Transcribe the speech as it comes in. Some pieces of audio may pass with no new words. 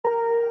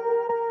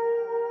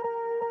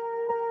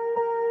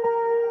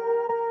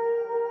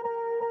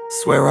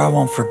Swear I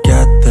won't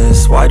forget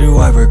this, why do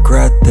I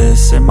regret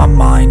this? In my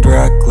mind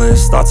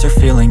reckless, thoughts are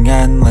feeling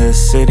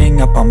endless. Sitting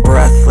up, I'm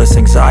breathless,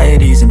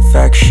 anxiety's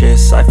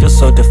infectious. I feel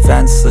so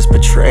defenseless,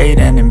 betrayed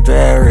and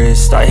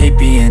embarrassed. I hate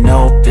being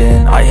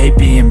open, I hate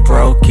being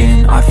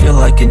broken. I feel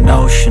like an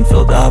ocean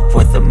filled up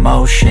with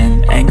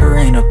emotion. Anger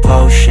ain't a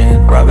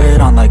potion, rub it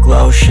on like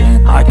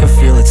lotion. I can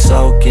feel it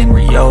soaking,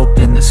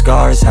 reopen, the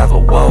scars have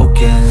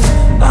awoken.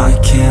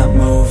 I can't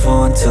move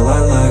on till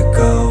I let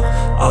go.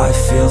 I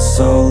feel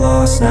so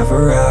lost,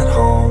 never at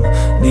home.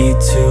 Need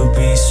to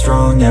be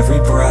strong, every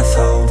breath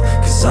hold.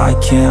 Cause I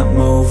can't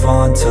move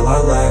on till I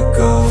let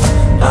go.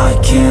 I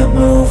can't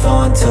move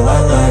on till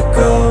I let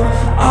go.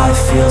 I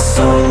feel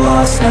so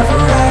lost, never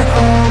at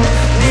home.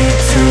 Need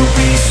to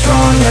be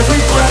strong,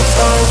 every breath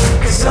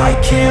hold. Cause I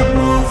can't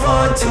move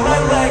on till I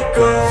let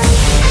go.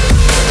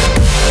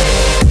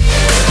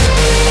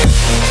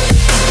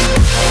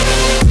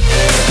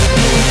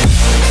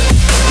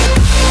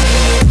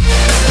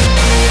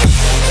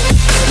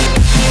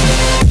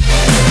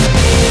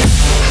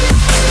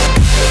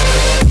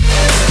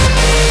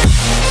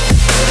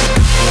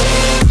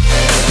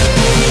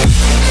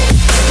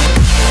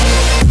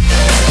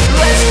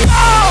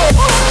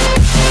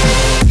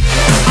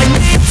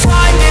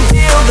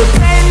 The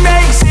pain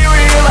makes it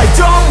real, I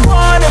don't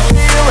wanna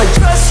feel, I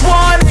just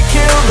wanna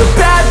kill the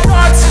bad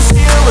thoughts and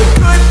steal a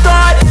good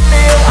thought and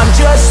feel. I'm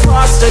just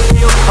lost, I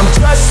feel, I'm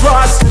just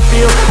lost, I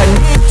feel. I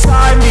need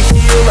time to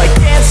heal, I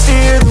can't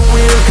steer the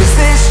wheel. Cause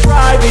this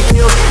drive it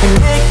kills,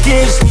 and it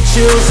gives me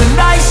chills. And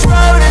I